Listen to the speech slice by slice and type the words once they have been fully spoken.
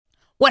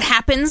What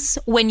happens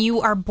when you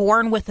are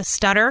born with a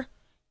stutter?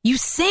 You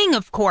sing,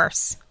 of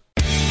course.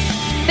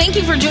 Thank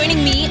you for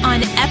joining me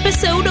on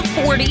episode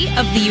 40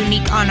 of the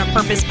Unique on a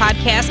Purpose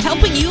podcast,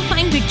 helping you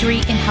find victory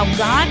in how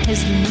God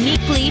has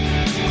uniquely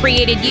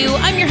created you.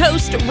 I'm your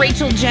host,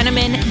 Rachel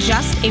Jenneman,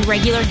 just a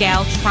regular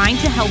gal trying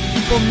to help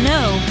people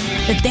know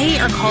that they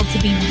are called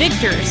to be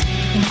victors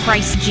in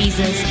Christ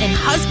Jesus. And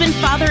husband,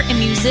 father, and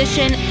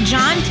musician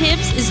John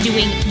Tibbs is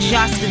doing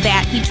just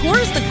that. He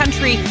tours the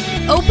country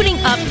opening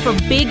up for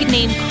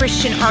big-name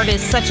Christian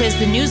artists such as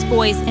the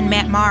Newsboys and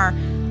Matt Maher.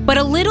 But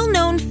a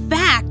little-known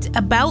fact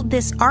about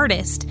this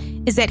artist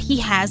is that he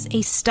has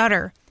a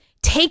stutter.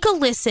 Take a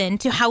listen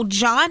to how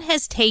John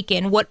has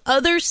taken what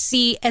others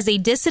see as a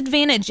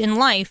disadvantage in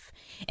life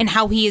and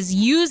how he is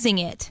using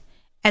it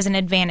as an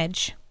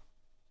advantage.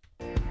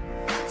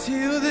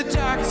 Till the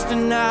darkest of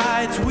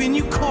nights when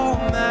you call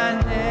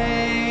my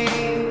name.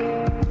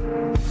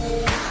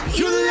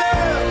 Your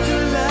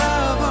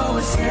love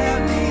always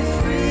set me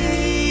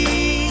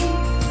free.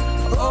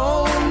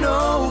 Oh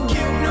no,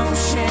 guilt, no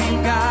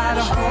shame, got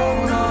a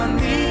hold on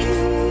me.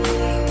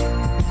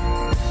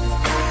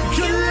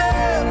 Your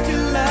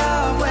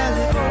love, well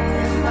it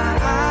opened my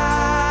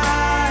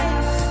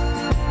eyes.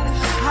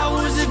 I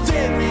was a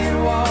dead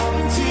man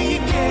walking till you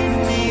gave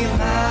me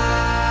life.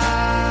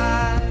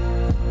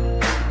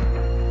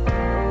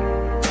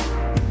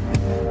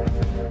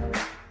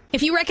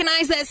 If you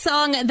recognize that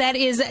song, that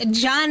is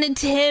John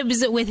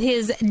Tibbs with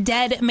his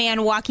Dead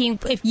Man Walking.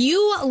 If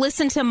you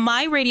listen to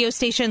my radio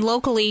station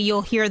locally,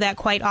 you'll hear that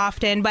quite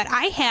often. But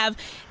I have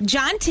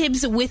John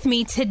Tibbs with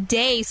me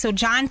today. So,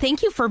 John,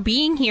 thank you for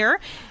being here.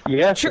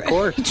 Yes, of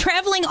course.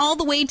 Traveling all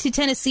the way to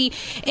Tennessee.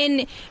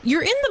 And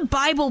you're in the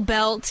Bible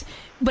Belt,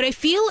 but I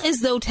feel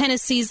as though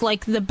Tennessee's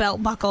like the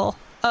belt buckle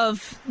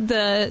of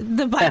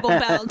the Bible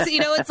Belt.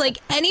 You know, it's like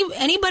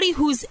anybody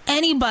who's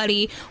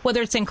anybody,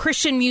 whether it's in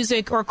Christian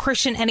music or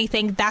Christian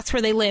anything, that's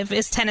where they live,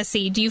 is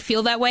Tennessee. Do you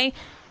feel that way?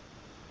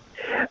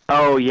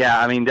 Oh, yeah.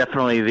 I mean,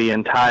 definitely the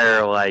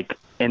entire,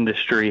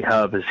 industry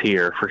hub is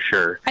here for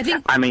sure.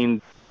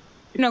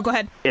 No, go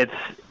ahead. That's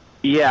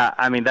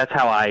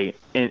how I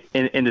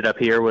ended up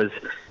here was,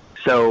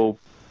 so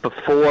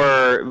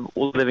before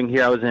living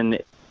here, I was in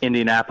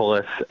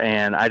Indianapolis,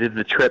 and I did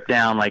the trip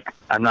down,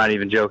 I'm not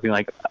even joking,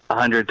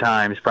 100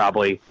 times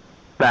probably,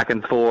 back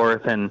and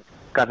forth, and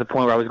got to the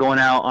point where I was going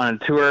out on a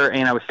tour,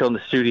 and I was still in the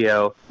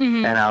studio,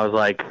 and I was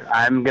like,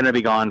 I'm going to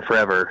be gone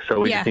forever, so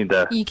we just need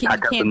to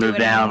pack up and move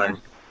down. And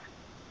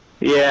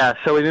yeah,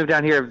 so we moved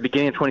down here at the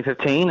beginning of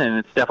 2015, and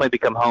it's definitely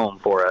become home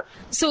for us.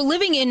 So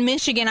living in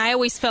Michigan, I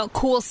always felt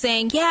cool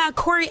saying, yeah,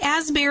 Corey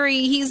Asbury,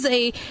 he's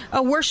a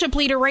worship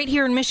leader right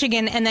here in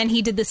Michigan, and then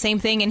he did the same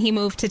thing, and he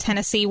moved to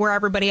Tennessee where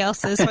everybody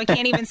else is, so I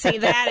can't even say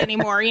that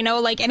anymore. You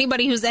know,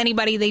 anybody who's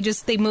anybody, they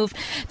move.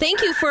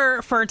 Thank you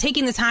for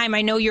taking the time.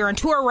 I know you're on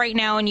tour right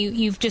now, and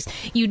you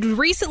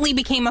recently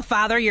became a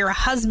father. You're a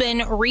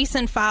husband,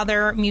 recent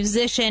father,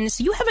 musician,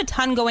 so you have a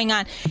ton going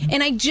on.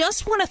 And I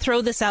just want to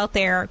throw this out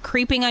there,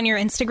 creeping on your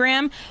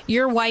Instagram,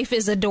 your wife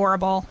is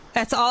adorable.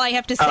 That's all I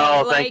have to say.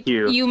 Oh, thank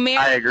you.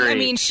 I agree. I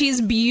mean,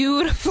 she's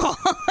beautiful.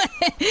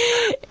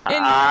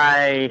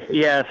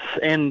 Yes,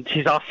 and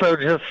she's also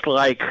just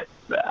I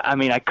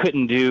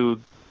couldn't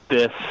do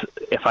this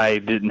if I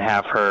didn't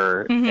have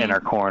her in our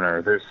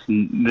corner.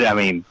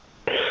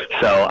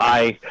 So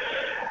I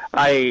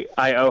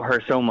owe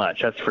her so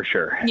much, that's for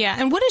sure. Yeah,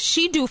 and what does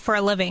she do for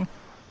a living?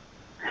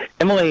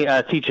 Emily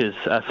teaches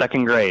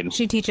second grade.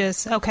 She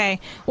teaches. Okay.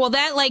 Well,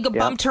 that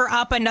bumped her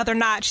up another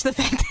notch, the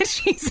fact that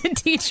she's a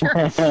teacher.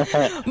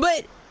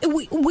 But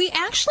we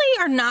actually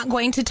are not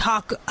going to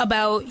talk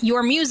about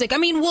your music. I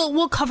mean,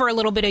 we'll cover a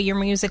little bit of your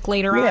music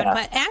later on.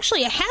 But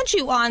actually, I had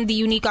you on the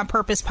Unique on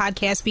Purpose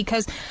podcast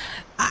because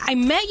I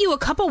met you a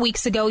couple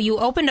weeks ago. You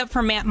opened up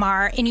for Matt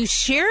Maher, and you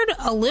shared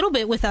a little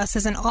bit with us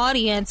as an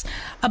audience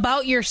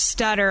about your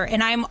stutter.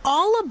 And I'm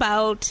all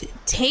about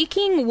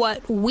taking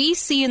what we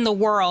see in the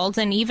world,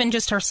 and even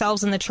just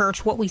ourselves in the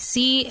church, what we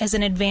see as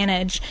an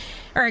advantage,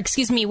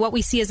 what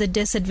we see as a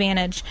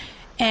disadvantage,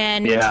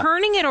 and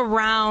turning it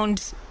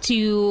around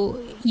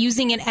to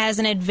using it as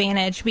an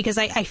advantage, because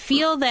I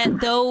feel that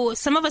though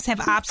some of us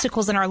have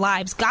obstacles in our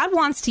lives, God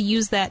wants to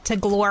use that to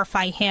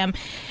glorify Him.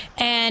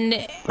 And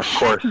of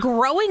course,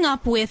 growing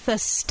up with a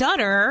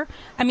stutter,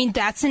 I mean,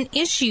 that's an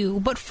issue.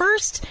 But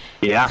first,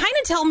 kind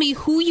of tell me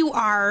who you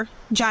are,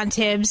 John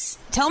Tibbs.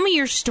 Tell me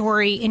your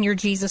story and your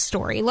Jesus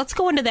story. Let's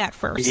go into that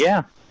first.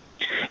 Yeah,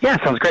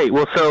 sounds great.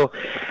 Well, so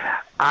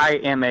I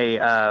am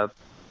a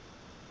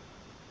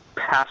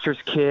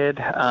pastor's kid.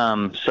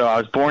 So I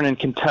was born in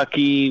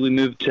Kentucky. We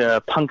moved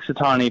to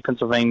Punxsutawney,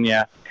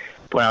 Pennsylvania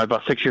when I was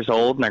about 6 years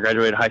old, and I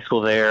graduated high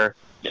school there.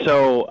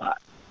 So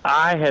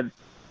I had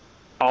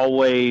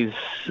always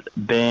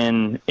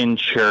been in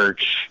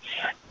church,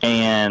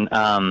 and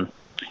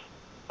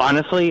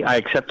honestly, I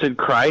accepted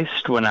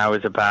Christ when I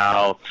was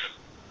about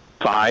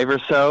 5 or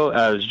so.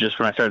 It was just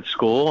when I started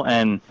school,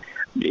 and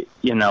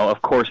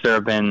of course there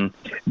have been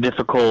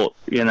difficult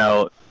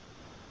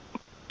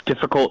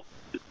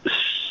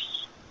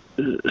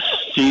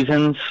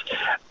seasons,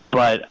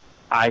 but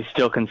I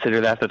still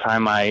consider that the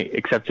time I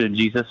accepted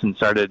Jesus and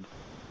started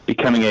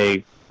becoming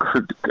a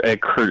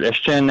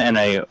Christian and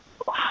a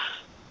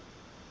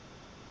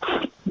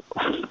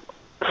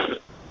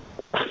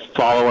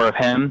follower of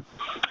him.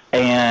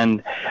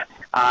 And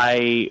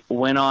I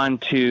went on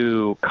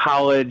to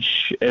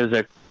college. It was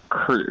a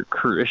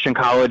Christian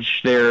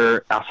college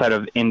there outside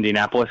of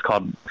Indianapolis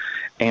called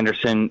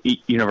Anderson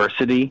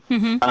University.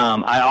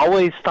 I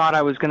always thought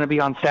I was going to be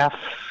on staff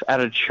at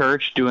a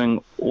church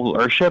doing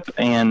worship,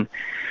 and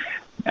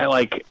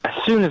like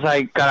as soon as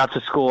I got out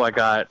to school, I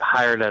got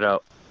hired at a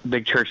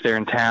big church there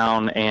in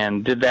town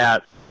and did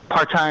that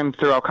part-time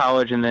throughout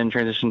college, and then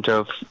transitioned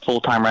to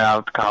full-time right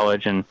out of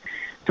college. And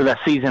through that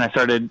season, I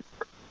started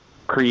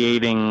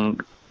creating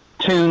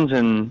tunes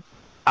and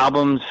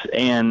albums,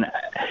 and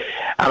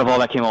out of all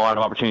that came a lot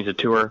of opportunities to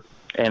tour.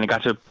 And it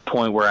got to a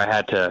point where I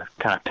had to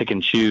kind of pick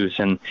and choose.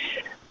 And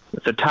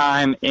at the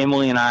time,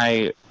 Emily and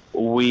I,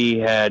 we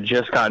had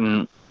just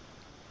gotten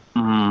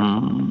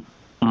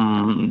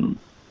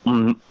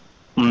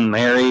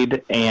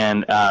married,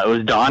 and it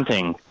was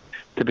daunting,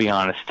 to be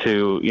honest,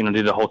 to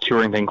do the whole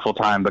touring thing full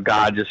time. But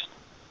God just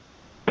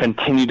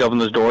continued to open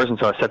those doors, and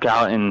so I stepped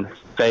out in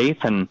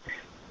faith. And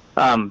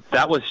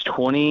that was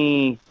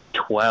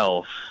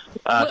 2012.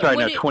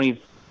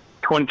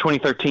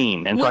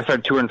 2013, and so I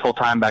started touring full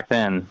time back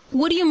then.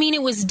 What do you mean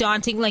it was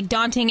daunting? Like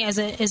daunting as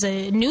a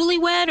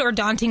newlywed, or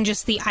daunting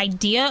just the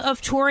idea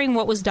of touring?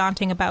 What was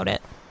daunting about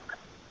it?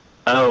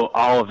 Oh,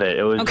 all of it.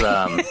 It was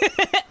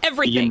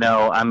everything.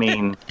 I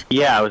mean,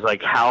 yeah, I was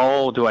like,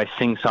 how do I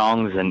sing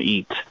songs and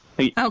eat?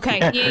 Okay,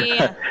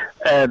 yeah.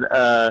 And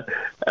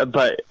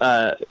but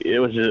it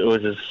was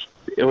this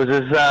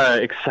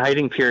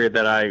exciting period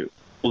that I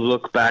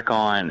look back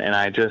on, and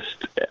I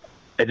just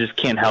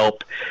can't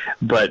help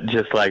but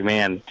just like,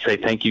 man, say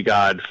thank you,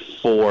 God,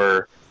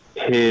 for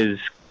his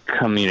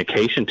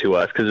communication to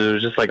us, because it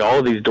was just like all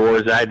of these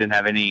doors that I didn't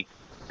have any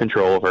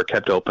control over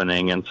kept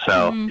opening. And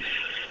so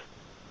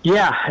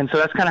yeah, and so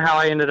that's kind of how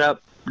I ended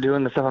up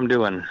doing the stuff I'm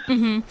doing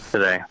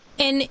today.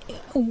 And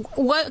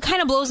what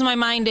kind of blows my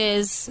mind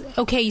is,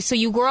 okay, so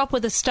you grew up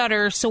with a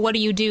stutter, so what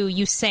do?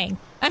 You sing.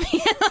 I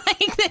mean,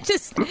 like, that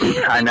just,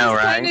 I know,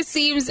 right? Kind of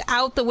seems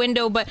out the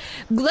window. But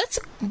let's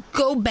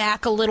go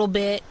back a little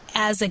bit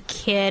as a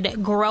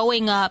kid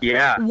growing up.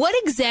 Yeah. What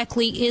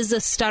exactly is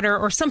a stutter,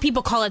 or some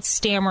people call it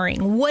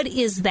stammering? What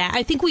is that?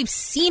 I think we've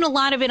seen a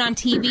lot of it on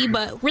TV,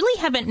 but really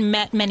haven't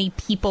met many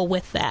people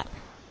with that.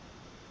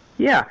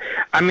 Yeah.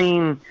 I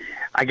mean,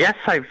 I guess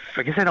I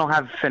don't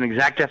have an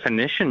exact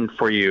definition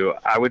for you.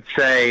 I would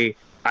say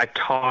I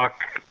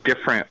talk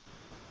differently,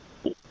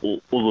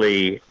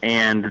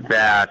 and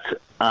that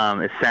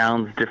it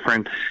sounds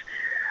different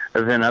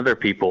than other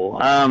people.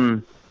 There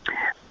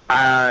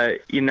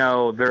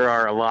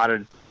are a lot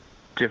of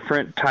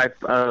different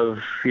type of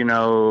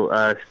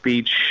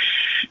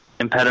speech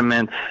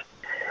impediments.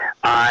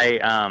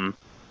 I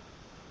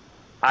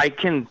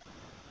can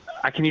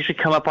usually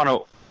come up on a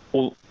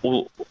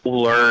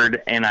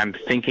word and I'm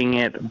thinking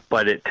it,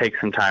 but it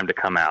takes some time to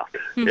come out,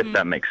 if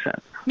that makes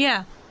sense.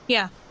 Yeah.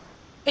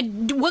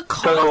 What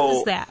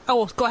causes that?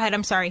 Oh, go ahead.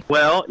 I'm sorry.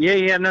 Well,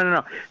 yeah.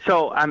 No.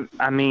 So,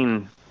 I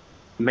mean,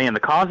 man, the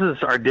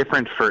causes are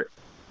different for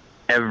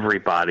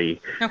everybody.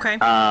 Okay.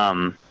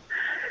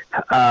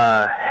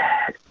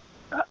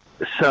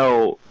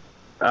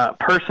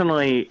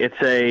 Personally,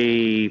 it's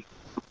a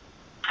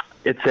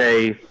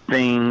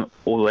thing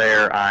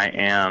where I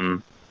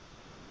am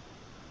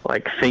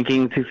like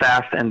thinking too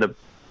fast, and the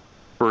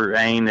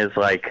brain is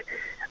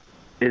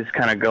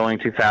kind of going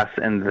too fast,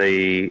 and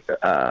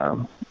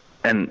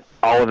and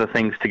all of the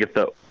things to get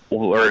the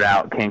word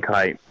out can't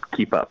quite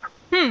keep up.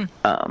 So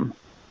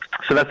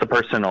that's a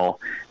personal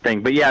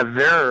thing. But yeah,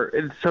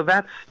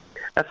 that's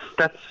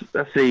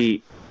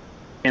the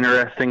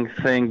interesting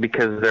thing,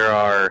 because there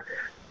are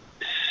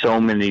so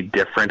many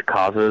different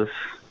causes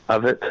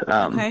of it.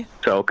 Okay.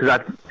 So, because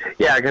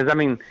I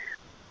mean,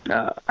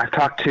 I've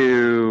talked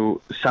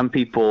to some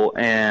people,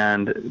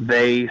 and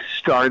they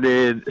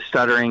started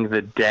stuttering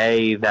the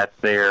day that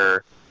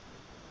their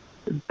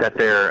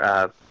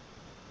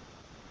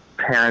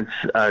parents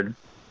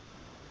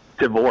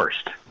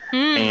divorced,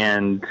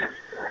 and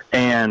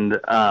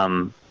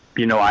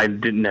I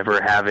didn't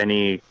never have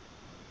any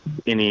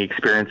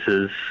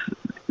experiences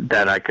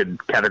that I could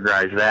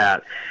categorize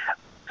that.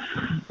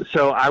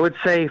 So I would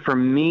say, for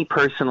me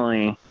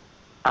personally,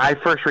 I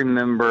first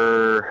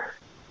remember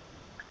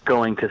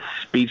going to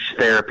speech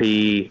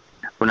therapy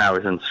when I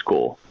was in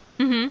school.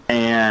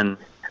 And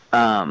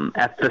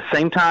at the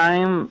same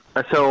time,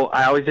 so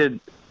I always did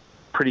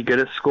pretty good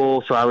at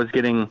school, so I was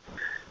getting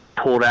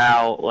pulled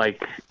out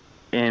like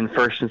in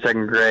first and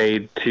second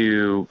grade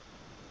to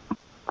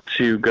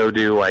go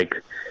do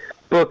like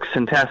books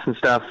and tests and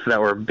stuff that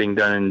were being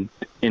done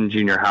in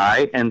junior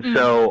high. And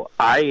so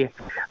I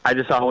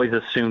just always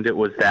assumed it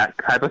was that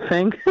type of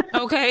thing.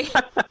 Okay.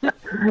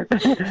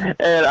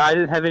 And I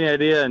didn't have any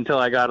idea until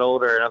I got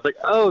older, and I was like,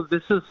 oh,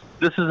 this is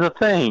a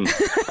thing.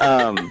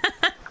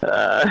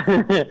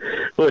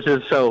 Which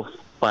is so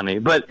funny.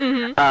 But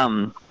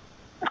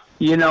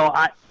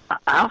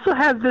I also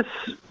had this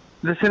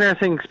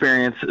interesting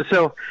experience.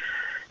 So,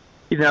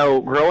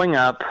 growing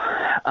up,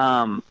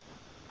 I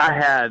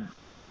had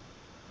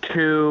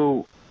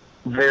two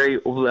very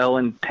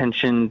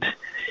well-intentioned,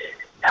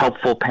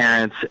 helpful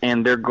parents,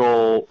 and their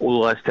goal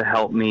was to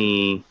help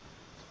me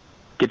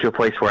get to a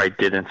place where I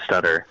didn't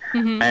stutter.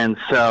 Mm-hmm. And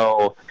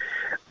so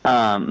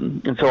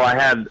I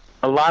had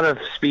a lot of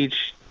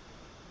speech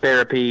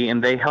therapy,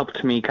 and they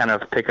helped me kind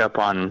of pick up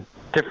on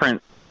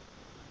different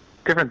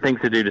things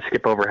to do to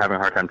skip over having a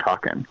hard time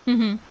talking.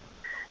 Mm-hmm.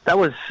 That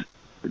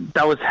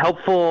was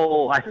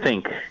helpful. I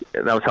think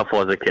that was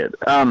helpful as a kid.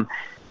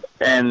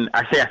 And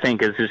I say I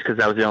think is just because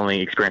that was the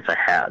only experience I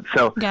had.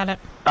 So got it.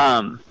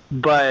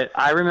 But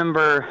I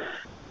remember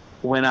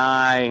when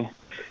I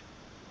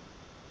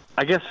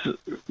guess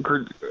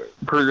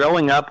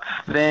growing up,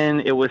 then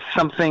it was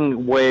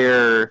something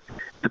where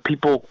the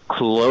people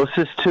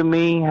closest to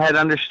me had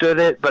understood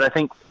it, but I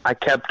think I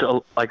kept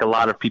a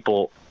lot of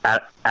people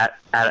at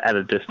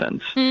a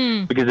distance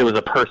because it was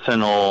a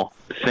personal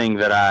thing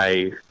that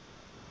I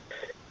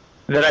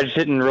just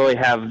didn't really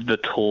have the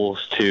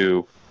tools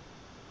to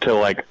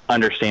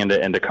understand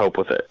it and to cope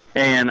with it.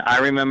 And I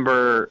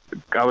remember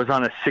I was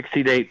on a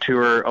 60-date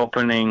tour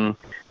opening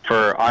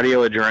for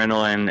Audio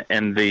Adrenaline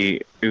and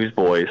the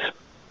Newsboys.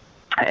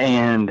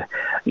 And,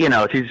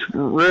 it's these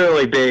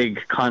really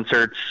big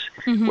concerts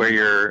where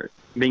you're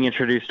being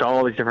introduced to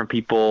all these different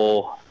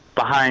people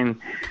behind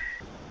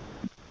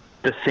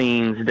the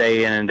scenes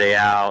day in and day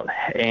out,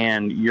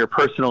 and your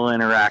personal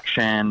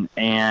interaction.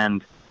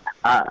 And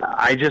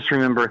I just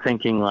remember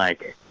thinking,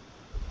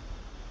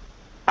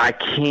 I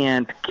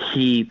can't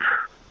keep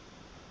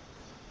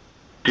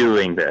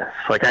doing this.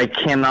 I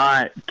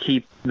cannot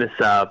keep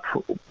this up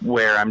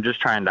where I'm just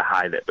trying to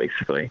hide it,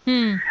 basically.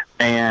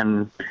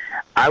 And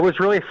I was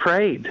really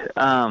afraid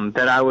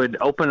that I would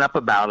open up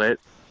about it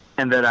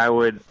and that I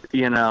would,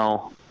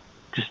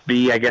 just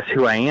be, I guess,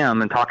 who I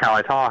am and talk how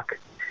I talk,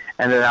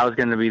 and that I was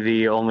going to be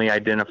the only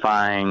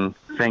identifying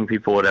thing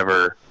people would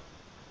ever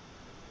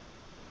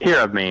hear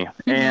of me.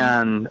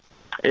 And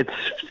it's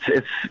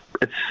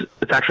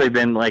actually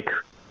been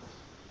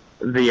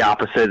the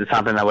opposite. It's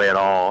not been that way at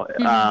all.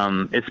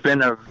 It's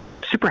been a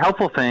super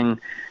helpful thing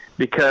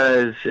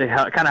because it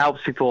kind of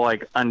helps people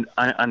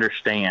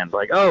understand,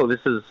 oh, this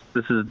is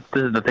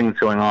the thing that's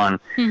going on,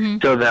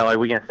 so that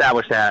we can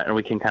establish that and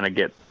we can kind of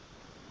get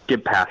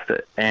past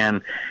it.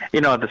 And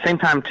at the same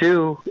time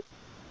too,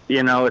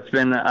 it's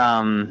been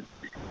an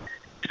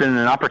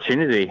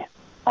opportunity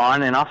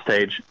on and off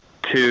stage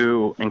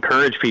to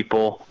encourage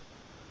people,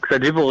 because I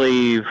do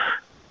believe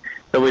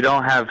that we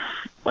don't have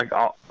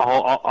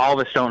all of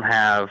us don't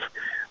have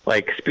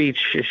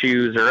speech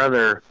issues or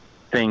other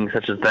things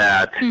such as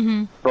that,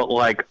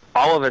 but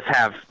all of us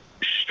have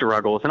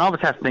struggles, and all of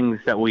us have things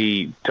that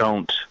we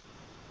don't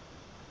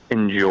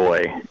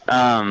enjoy.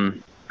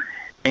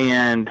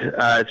 And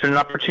it's been an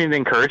opportunity to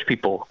encourage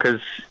people,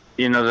 because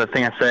the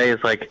thing I say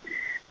is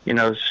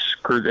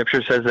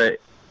Scripture says that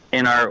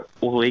in our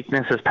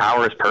weakness His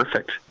power is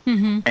perfect,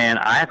 and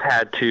I've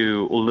had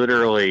to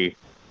literally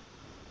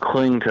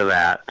cling to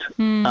that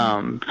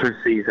through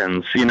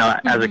seasons.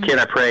 As a kid,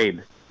 I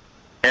prayed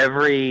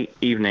every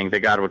evening that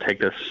God would take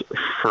this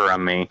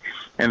from me,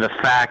 and the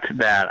fact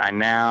that I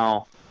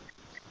now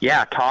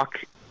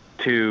talk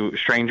to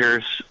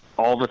strangers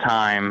all the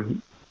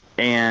time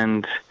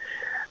and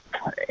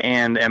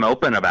am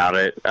open about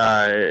it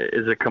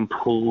is a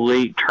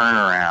complete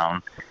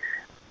turnaround.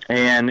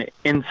 And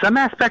in some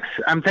aspects,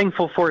 I'm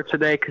thankful for it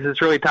today, because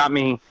it's really taught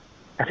me,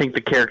 I think,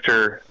 the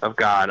character of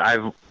God.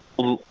 I've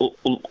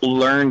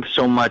learned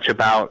so much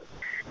about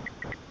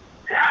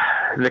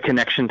the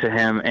connection to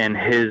Him and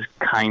His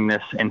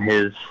kindness and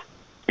His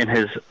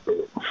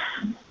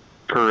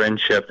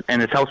friendship,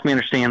 and it's helped me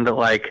understand that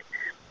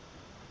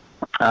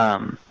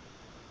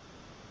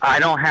I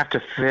don't have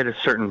to fit a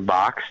certain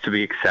box to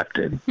be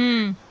accepted,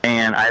 and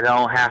I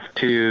don't have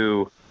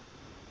to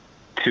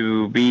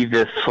be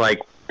this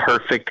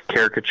perfect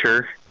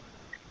caricature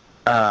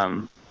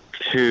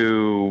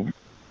to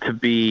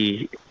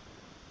be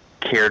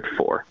cared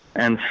for.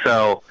 And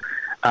so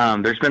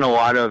there's been a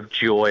lot of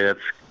joy that's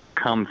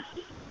come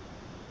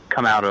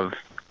out of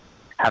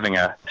having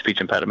a speech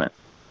impediment.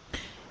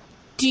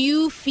 Do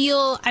you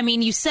feel,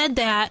 you said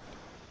that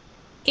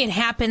it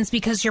happens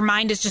because your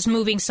mind is just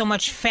moving so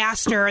much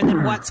faster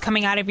than what's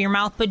coming out of your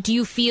mouth, but do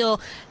you feel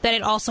that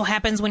it also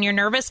happens when you're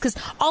nervous? Because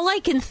all I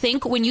can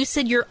think, when you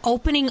said you're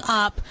opening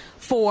up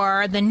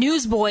for the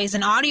Newsboys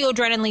and Audio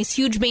Adrenaline, these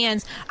huge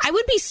bands, I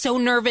would be so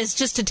nervous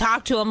just to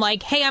talk to them,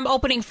 hey, I'm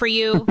opening for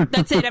you.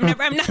 That's it. I'm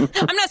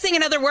not saying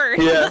another word.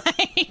 Yeah.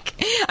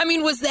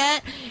 Was that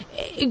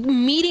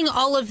meeting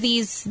all of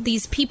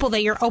these people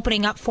that you're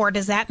opening up for?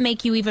 Does that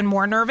make you even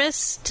more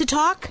nervous to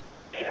talk?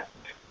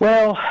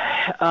 Well,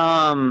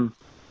 I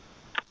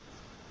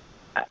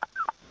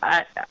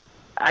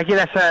get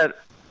asked that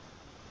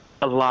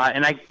a lot,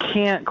 and I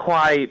can't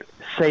quite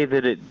say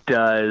that it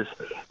does.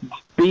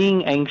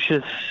 Being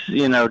anxious,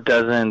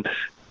 doesn't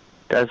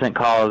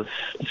cause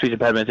speech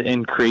impediment to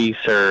increase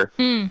or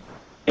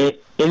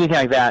anything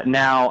like that.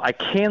 Now, I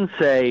can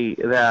say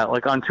that,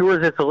 like, on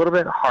tours, it's a little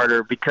bit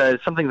harder because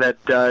something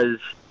that does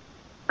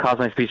cause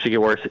my speech to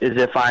get worse is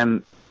if I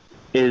am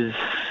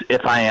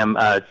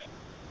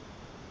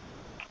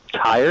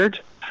tired.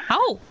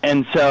 Oh.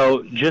 And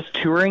so just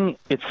touring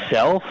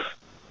itself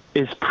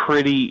is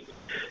pretty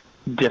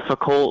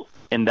difficult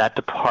in that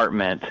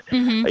department.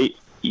 Mm-hmm.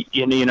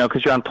 You know,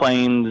 because you're on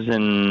planes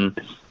and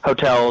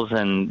hotels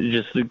and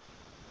just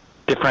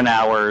different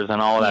hours and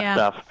all of that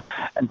stuff.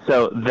 And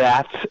so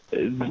that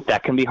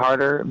can be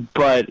harder.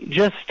 But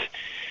just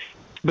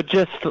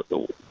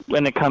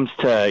when it comes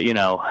to, you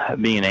know,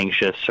 being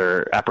anxious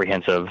or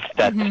apprehensive,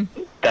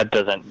 that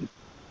doesn't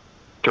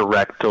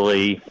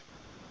directly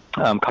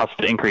cause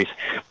it to increase.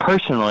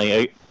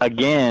 Personally,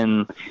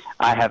 again,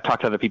 I have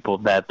talked to other people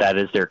that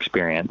is their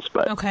experience.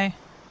 But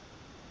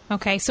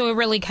Okay, so it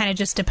really kind of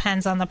just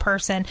depends on the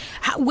person.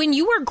 When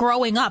you were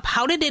growing up,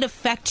 how did it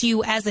affect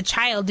you as a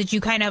child? Did you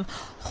kind of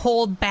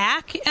hold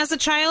back as a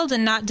child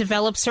and not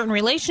develop certain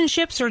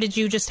relationships, or did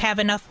you just have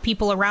enough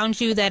people around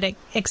you that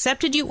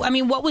accepted you? I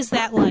mean, what was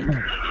that like?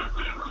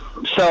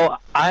 So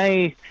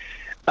I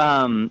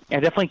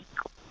definitely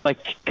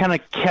kind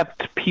of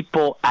kept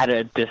people at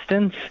a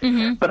distance,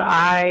 but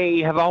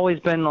I have always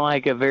been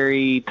like a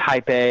very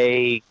type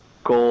A,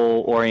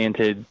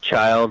 goal-oriented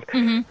child.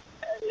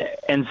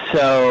 And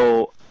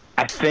so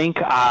I think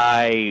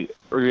I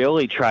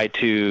really tried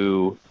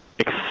to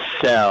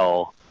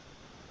excel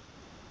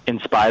in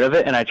spite of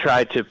it, and I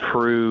tried to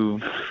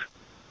prove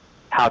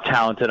how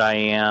talented I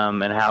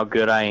am and how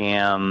good I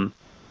am,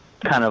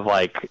 kind of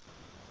like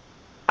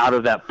out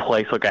of that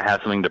place, like I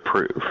have something to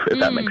prove, if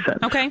that makes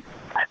sense. Okay.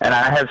 And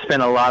I have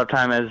spent a lot of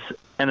time as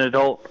an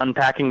adult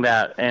unpacking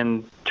that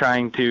and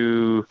trying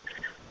to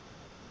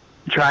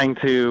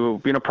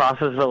you know,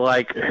 process that,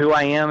 like, who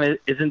I am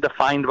isn't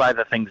defined by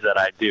the things that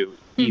I do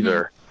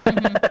either.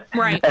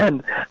 Right.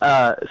 And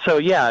so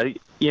yeah,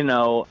 you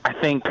know, I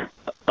think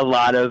a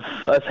lot of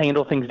us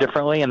handle things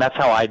differently, and that's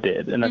how I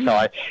did, and that's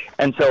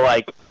so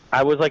like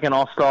I was like an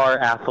all-star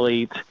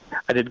athlete.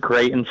 I did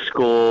great in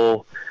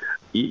school.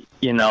 You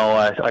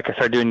know, like I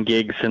started doing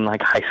gigs in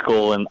like high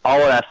school and all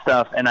of that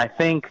stuff, and I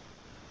think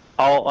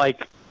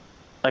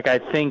I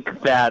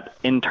think that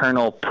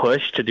internal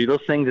push to do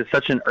those things at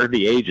such an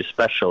early age,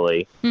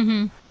 especially,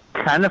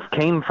 kind of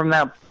came from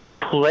that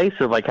place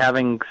of like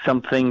having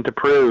something to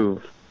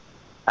prove.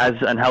 As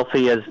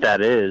unhealthy as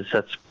that is,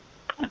 that's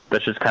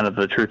just kind of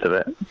the truth of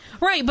it.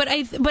 Right, but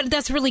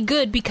that's really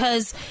good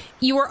because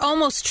you were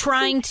almost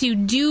trying to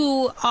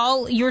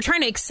you were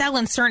trying to excel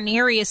in certain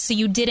areas, so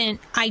you didn't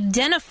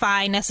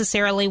identify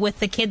necessarily with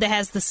the kid that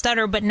has the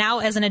stutter, but now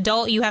as an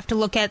adult you have to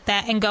look at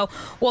that and go,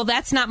 well,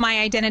 that's not my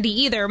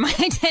identity either. My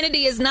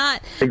identity is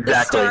not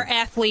the star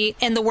athlete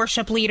and the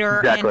worship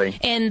leader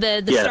and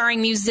the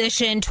starring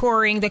musician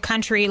touring the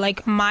country.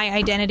 Like, my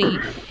identity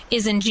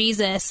is in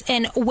Jesus.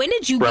 And when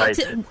did you get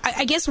to,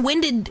 I guess,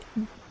 when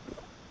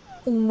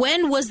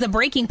was the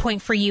breaking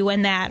point for you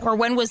in that? Or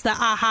when was the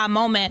aha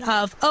moment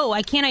of, oh,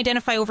 I can't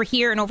identify over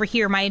here and over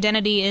here. My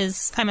identity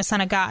is I'm a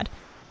son of God.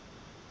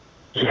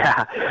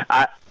 Yeah,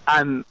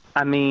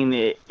 I mean,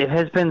 it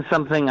has been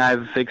something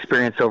I've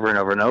experienced over and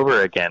over and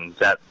over again,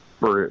 that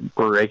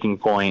breaking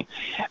point,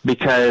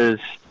 because,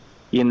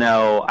 you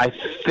know, I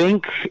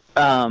think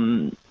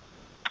that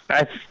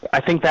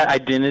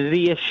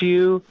identity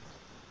issue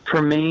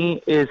for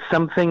me is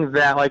something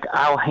that, like,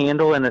 I'll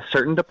handle in a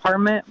certain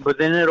department, but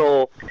then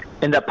it'll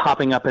end up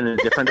popping up in a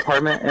different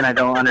department, and I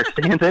don't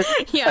understand it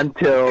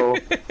until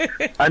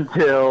I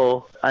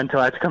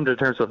have to come to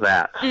terms with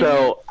that.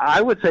 So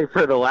I would say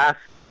for the last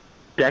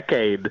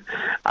decade,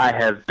 I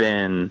have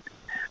been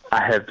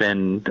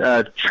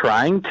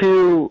trying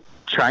to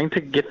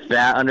get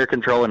that under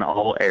control in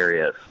all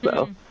areas.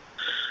 So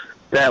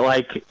that,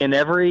 like, in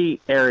every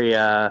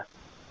area,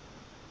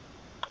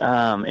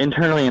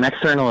 internally and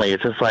externally,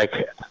 it's just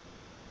like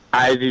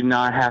I do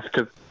not have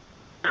to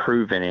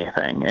prove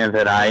anything, and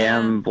that I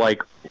am,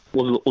 like,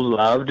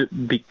 loved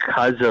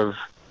because of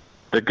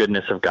the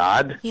goodness of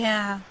God.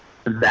 Yeah,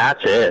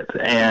 that's it.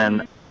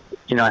 And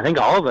you know, I think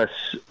all of us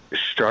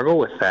struggle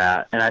with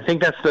that, and I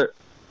think that's the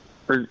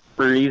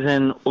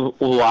reason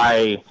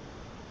why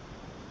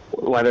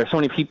there's so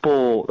many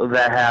people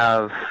that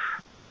have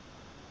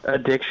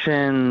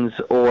addictions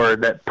or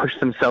that push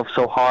themselves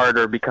so hard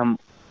or become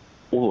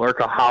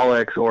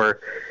workaholics or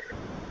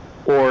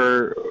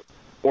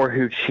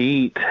who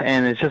cheat.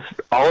 And it's just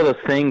all of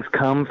those things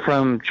come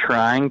from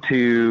trying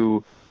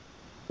to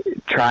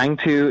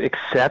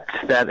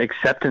accept that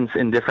acceptance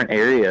in different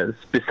areas,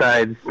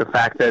 besides the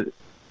fact that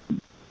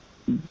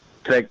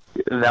like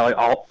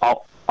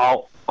all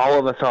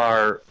of us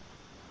are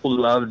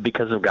loved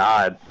because of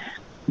God,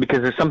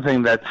 because there's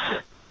something that's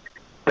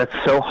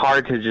so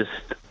hard to just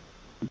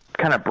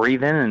kind of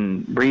breathe in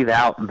and breathe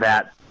out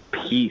that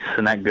peace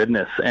and that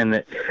goodness,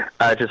 and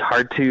just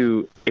hard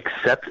to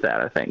accept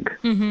that, I think,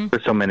 for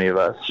so many of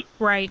us.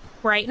 Right.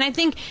 And I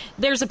think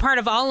there's a part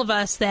of all of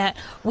us that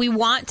we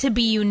want to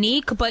be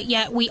unique, but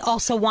yet we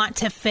also want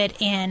to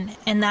fit in,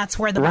 and that's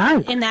where the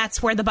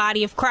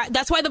body of Christ.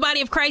 That's why the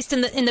body of Christ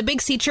in the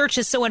Big C Church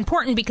is so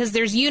important, because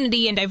there's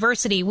unity and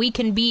diversity. We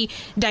can be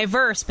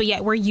diverse, but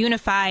yet we're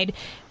unified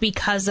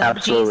because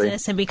of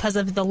Jesus and because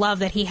of the love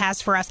that He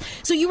has for us.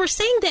 So you were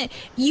saying that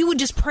you would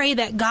just pray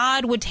that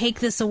God would take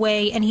this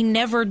away, and He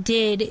never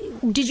did.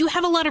 Did you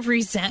have a lot of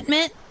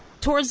resentment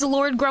towards the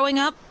Lord growing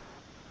up?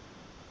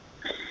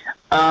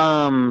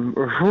 I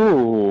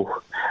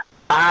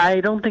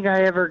don't think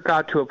I ever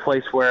got to a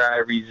place where I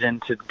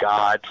resented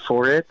God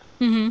for it.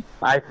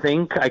 I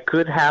think I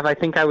could have. I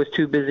think I was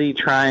too busy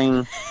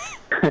trying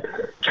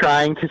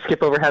to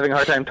skip over having a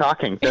hard time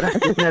talking that I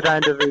didn't have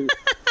time to be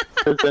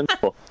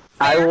resentful.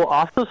 I will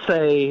also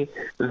say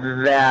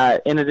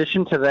that in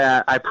addition to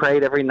that, I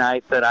prayed every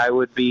night that I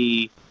would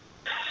be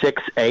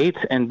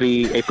 6'8" and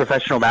be a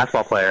professional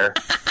basketball player,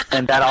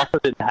 and that also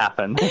didn't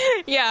happen.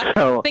 Yeah,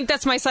 so, I think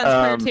that's my son's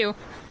prayer too.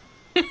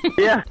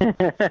 Yeah.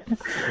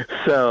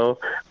 So,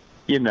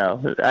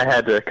 I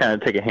had to kind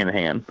of take it hand in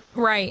hand.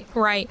 Right.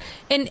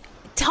 And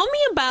tell me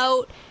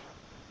about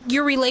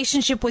your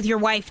relationship with your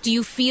wife. Do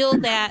you feel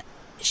that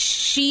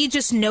she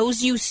just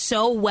knows you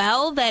so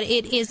well that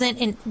it isn't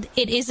an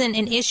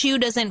issue,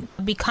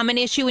 doesn't become an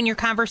issue in your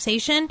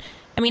conversation?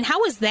 I mean,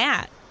 how is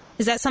that?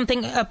 Is that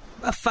something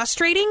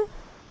frustrating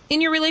in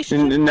your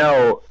relationship?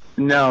 No.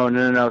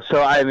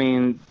 So, I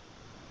mean,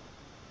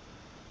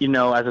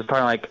 as a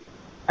partner,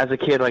 as a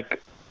kid, I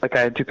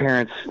had two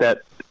parents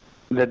that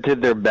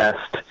did their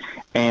best,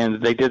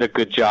 and they did a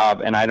good job,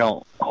 and I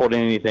don't hold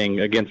anything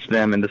against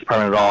them in this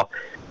department at all.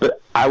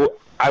 But I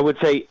would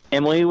say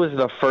Emily was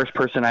the first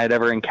person I had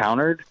ever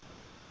encountered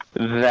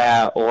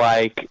that,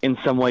 in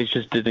some ways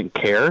just didn't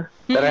care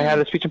that I had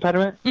a speech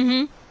impediment.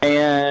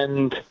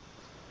 And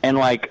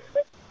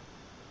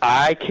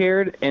I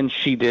cared and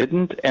she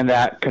didn't, and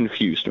that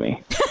confused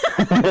me.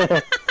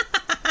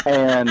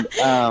 And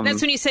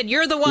that's when you said,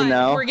 "You're the one.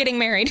 We're getting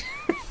married."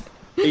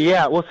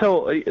 Yeah. Well,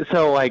 so I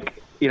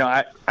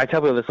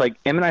tell people this.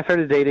 Em and I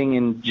started dating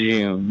in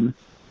June,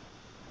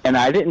 and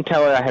I didn't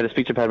tell her I had a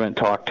speech impediment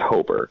until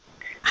October.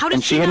 How did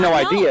and she had no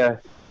idea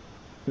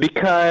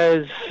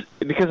because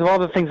of all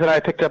the things that I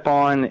picked up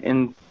on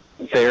in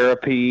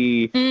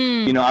therapy.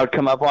 I would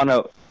come up on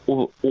a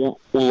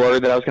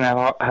word that I was going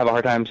to have a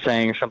hard time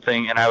saying or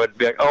something, and I would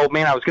be like, "Oh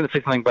man, I was going to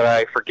say something, but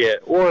I forget,"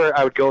 or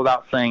I would go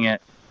about saying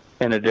it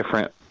in a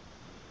different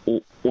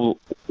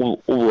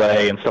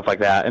way and stuff like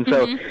that. And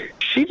so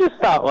she just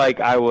thought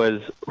I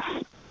was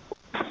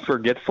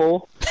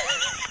forgetful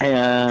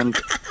and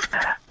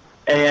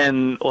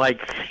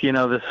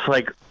this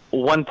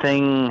one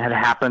thing had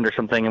happened or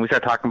something, and we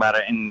started talking about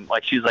it, and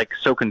she was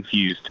so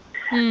confused.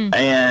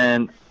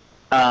 And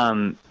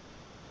it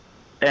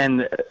just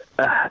kind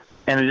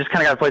of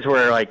got to a place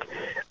where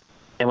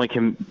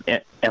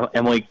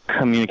Emily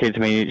communicated to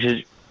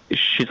me.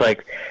 She's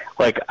like,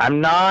 "I'm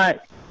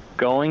not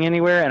going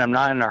anywhere, and I'm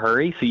not in a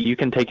hurry, so you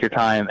can take your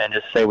time and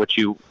just say what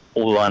you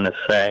want to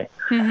say."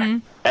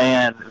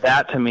 And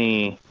that to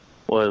me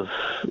was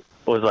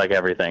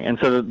everything. And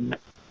so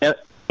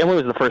Emily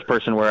was the first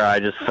person where I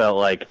just felt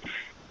like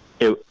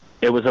it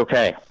was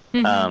okay.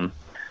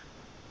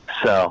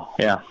 So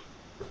yeah.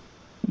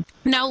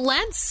 Now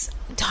let's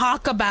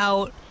talk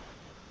about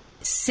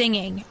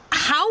singing.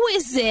 How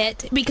is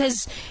it,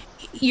 because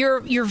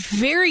you're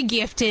very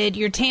gifted,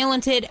 you're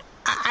talented.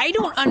 I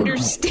don't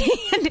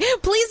understand.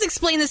 Please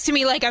explain this to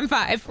me like I'm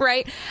 5,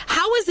 right?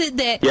 How is it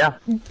that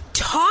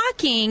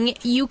talking,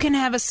 you can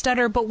have a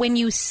stutter, but when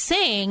you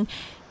sing,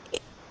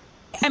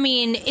 I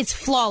mean, it's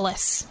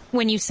flawless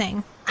when you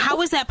sing.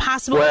 How is that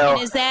possible? Well,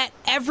 and is that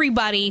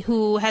everybody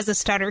who has a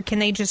stutter, can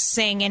they just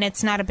sing and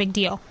it's not a big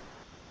deal?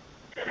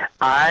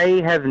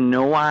 I have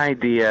no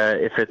idea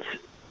if it's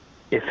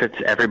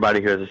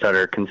everybody who has a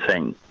stutter can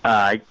sing.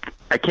 I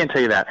can't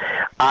tell you that.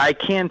 I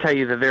can tell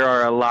you that there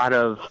are a lot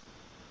of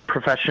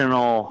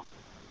professional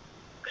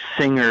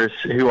singers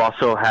who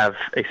also have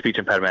a speech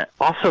impediment.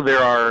 Also, there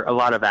are a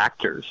lot of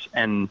actors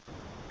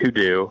who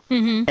do.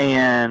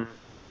 And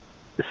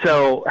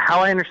so how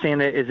I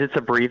understand it is it's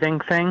a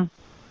breathing thing.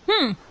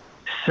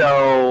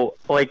 So,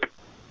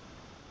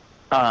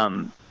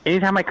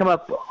 anytime I come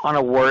up on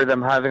a word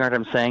I'm having a hard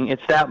time saying,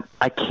 it's that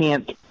I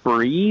can't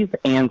breathe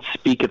and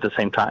speak at the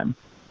same time.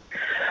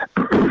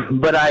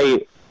 But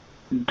I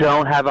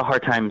don't have a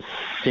hard time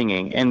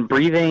singing. And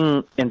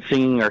breathing and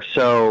singing are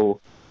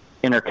so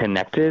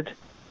interconnected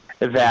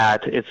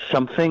that it's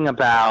something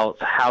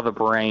about how the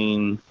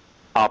brain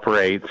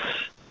operates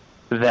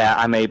that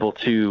I'm able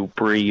to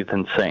breathe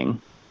and sing.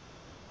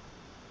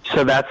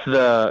 So that's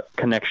the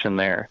connection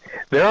there.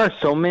 There are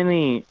so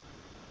many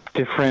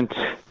different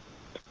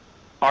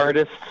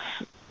artists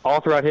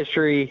all throughout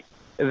history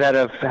that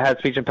have had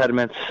speech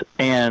impediments,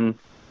 and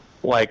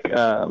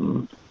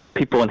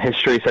people in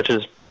history such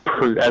as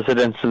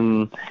presidents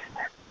and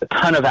a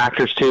ton of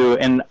actors too.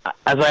 And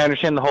as I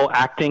understand the whole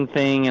acting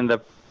thing and the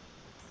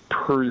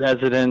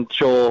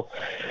presidential,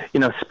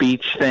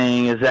 speech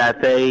thing is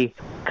that they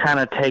kind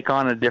of take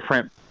on a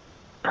different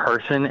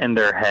person in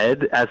their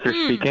head as they're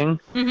speaking,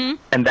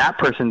 and that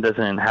person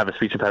doesn't have a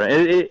speech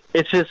impediment.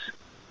 It's just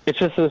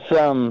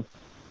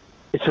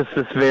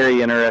this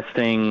very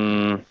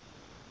interesting.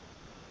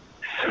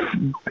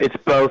 It's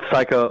both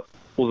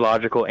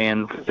psychological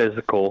and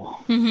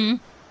physical.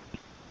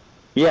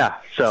 Yeah.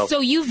 So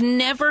you've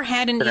never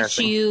had an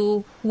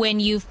issue when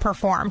you've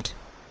performed?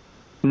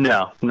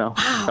 No,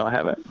 I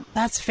haven't.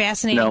 That's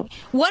fascinating. No.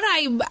 What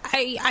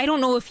I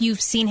don't know if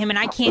you've seen him, and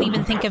I can't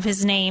even think of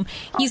his name.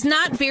 He's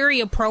not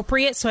very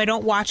appropriate, so I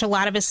don't watch a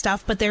lot of his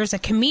stuff, but there's a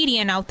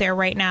comedian out there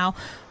right now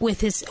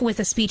with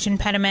a speech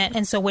impediment,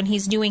 and so when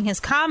he's doing his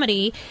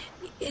comedy,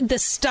 the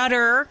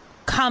stutter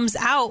comes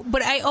out,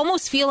 but I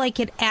almost feel like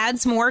it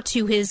adds more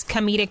to his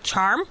comedic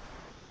charm.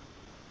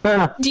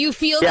 Do you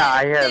feel? Yeah,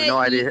 I have no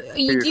idea who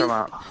you're talking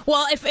about.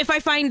 Well, if I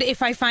find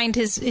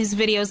his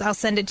videos, I'll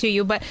send it to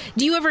you. But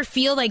do you ever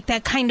feel like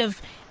that kind of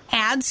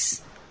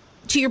adds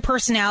to your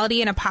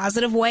personality in a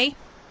positive way?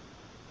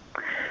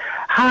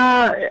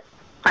 I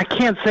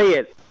can't say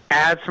it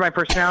adds to my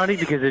personality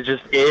because it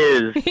just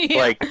is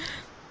like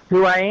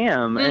who I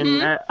am,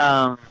 and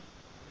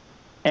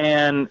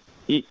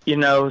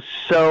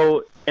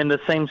so in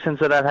the same sense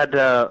that I've had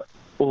to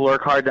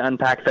work hard to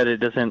unpack that it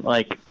doesn't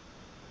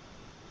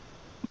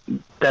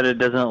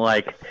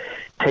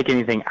take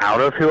anything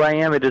out of who I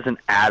am. It doesn't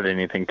add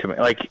anything to me.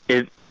 Like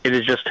it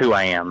is just who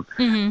I am.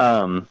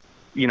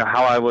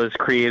 How I was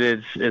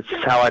created. It's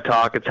how I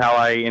talk. It's how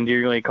I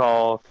endearingly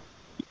call,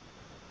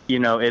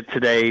 it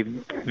today,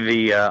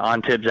 the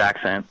on Tibbs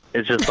accent.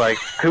 It's just like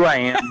who I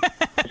am.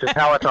 It's just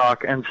how I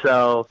talk. And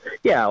so,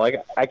 yeah, like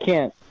I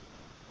can't,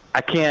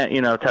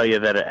 tell you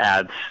that it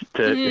adds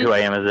to who I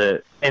am as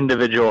an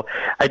individual.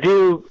 I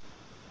do,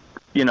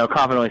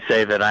 confidently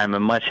say that I'm a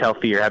much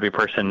healthier, happy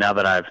person now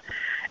that I've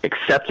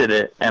accepted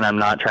it and I'm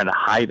not trying to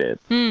hide it.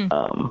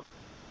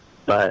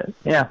 But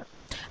yeah.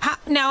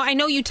 Now, I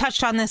know you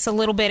touched on this a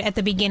little bit at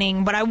the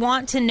beginning, but I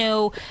want to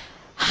know,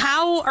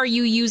 how are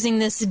you using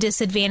this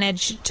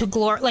disadvantage to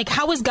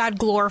how is God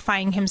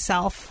glorifying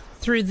himself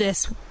through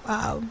this,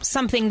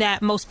 something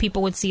that most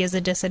people would see as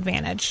a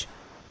disadvantage?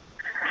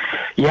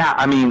 Yeah,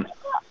 I mean,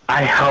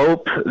 I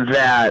hope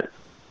that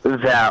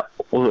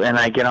and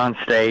I get on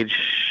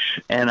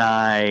stage and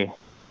I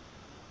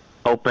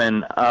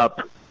open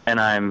up and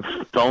I'm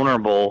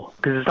vulnerable,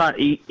 because it's not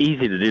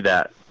easy to do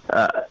that.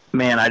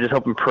 Man, I just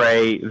hope and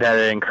pray that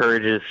it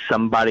encourages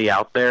somebody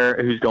out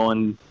there who's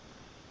going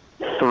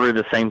through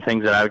the same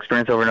things that I've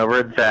experienced over and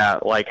over,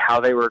 that like how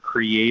they were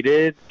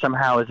created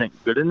somehow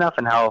isn't good enough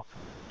and how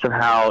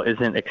somehow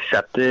isn't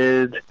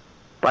accepted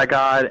by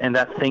God, and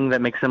that thing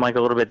that makes them like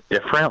a little bit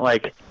different,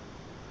 like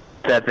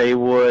that they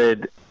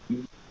would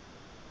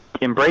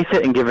embrace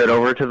it and give it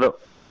over to the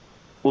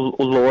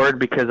Lord,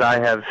 because I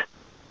have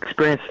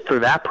experienced through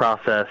that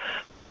process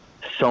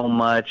so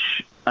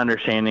much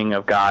understanding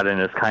of God and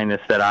his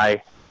kindness that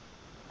I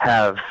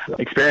have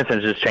experienced,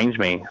 and it's just changed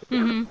me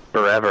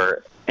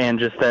forever. And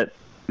just that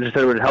it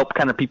would help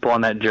kind of people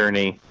on that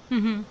journey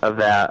of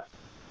that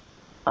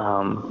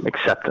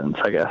acceptance,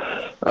 I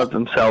guess, of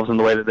themselves and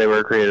the way that they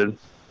were created.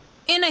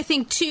 And I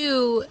think,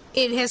 too,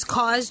 it has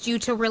caused you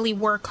to really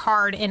work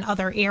hard in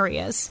other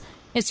areas.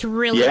 It's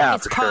really,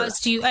 it's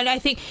caused you, and I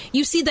think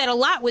you see that a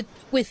lot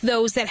with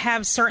those that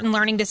have certain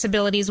learning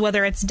disabilities,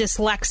 whether it's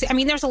dyslexia. I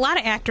mean, there's a lot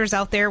of actors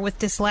out there with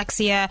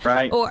dyslexia,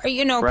 right. Or,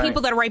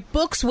 people that write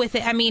books with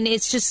it. I mean,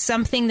 it's just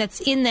something that's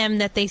in them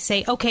that they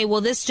say, okay,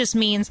 well, this just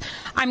means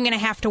I'm going to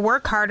have to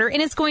work harder,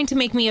 and it's going to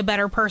make me a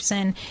better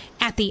person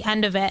at the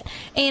end of it.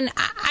 And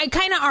I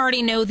kind of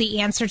already know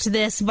the answer to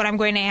this, but I'm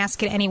going to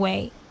ask it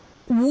anyway.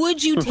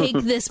 Would you take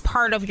this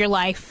part of your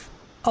life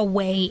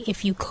away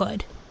if you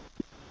could?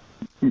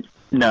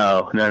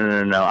 No.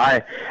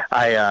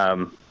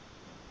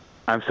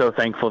 I'm so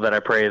thankful that I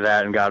pray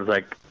that, and God's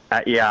like,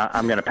 yeah,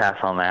 I'm going to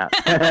pass on that.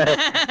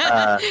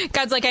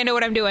 God's like, I know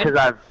what I'm doing.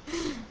 Because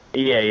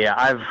I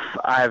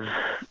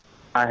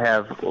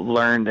have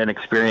learned and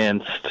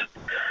experienced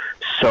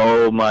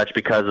so much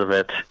because of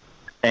it,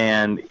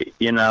 and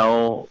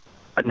now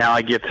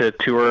I get to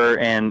tour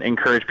and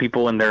encourage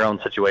people in their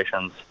own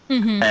situations,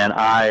 and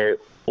I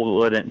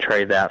wouldn't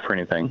trade that for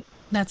anything.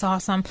 That's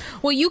awesome.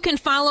 Well, you can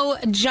follow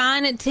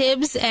John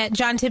Tibbs at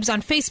John Tibbs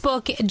on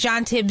Facebook,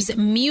 John Tibbs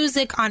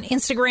Music on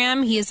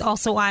Instagram. He is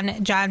also on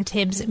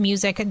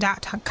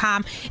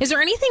JohnTibbsMusic.com. Is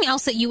there anything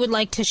else that you would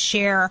like to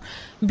share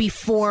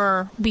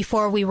before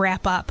we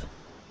wrap up?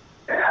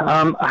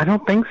 I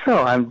don't think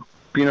so. I'm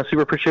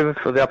super appreciative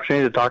for the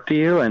opportunity to talk to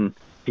you, and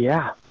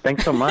yeah,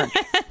 thanks so much.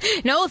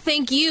 No,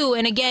 thank you.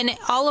 And again,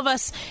 all of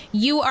us,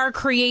 you are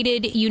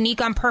created unique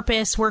on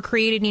purpose. We're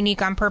created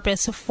unique on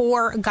purpose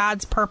for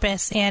God's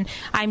purpose. And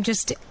I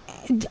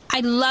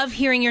love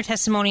hearing your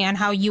testimony on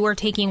how you are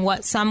taking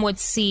what some would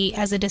see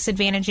as a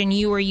disadvantage and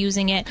you are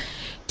using it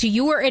to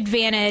your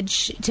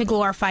advantage to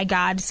glorify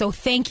God. So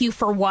thank you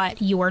for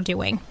what you are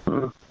doing.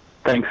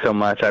 Thanks so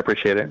much. I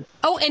appreciate it.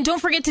 Oh, and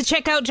don't forget to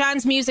check out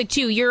John's music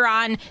too. You're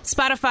on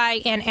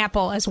Spotify and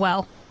Apple as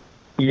well.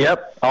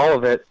 Yep, all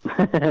of it.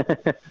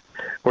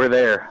 We're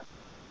there.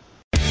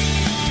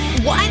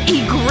 What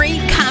a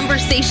great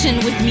conversation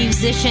with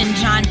musician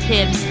John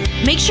Tibbs.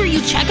 Make sure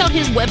you check out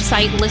his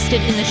website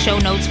listed in the show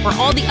notes for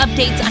all the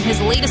updates on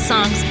his latest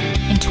songs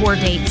and tour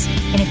dates.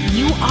 And if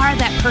you are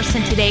that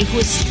person today who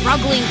is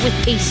struggling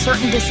with a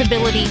certain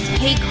disability,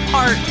 take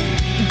heart.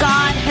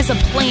 God has a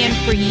plan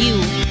for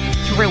you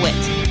through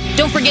it.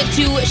 Don't forget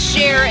to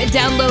share,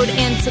 download,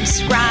 and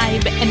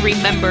subscribe. And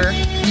remember,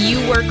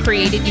 you were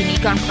created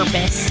unique on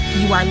purpose.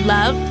 You are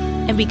loved,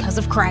 and because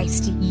of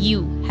Christ,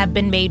 you have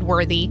been made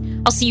worthy.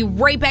 I'll see you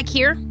right back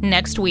here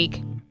next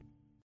week.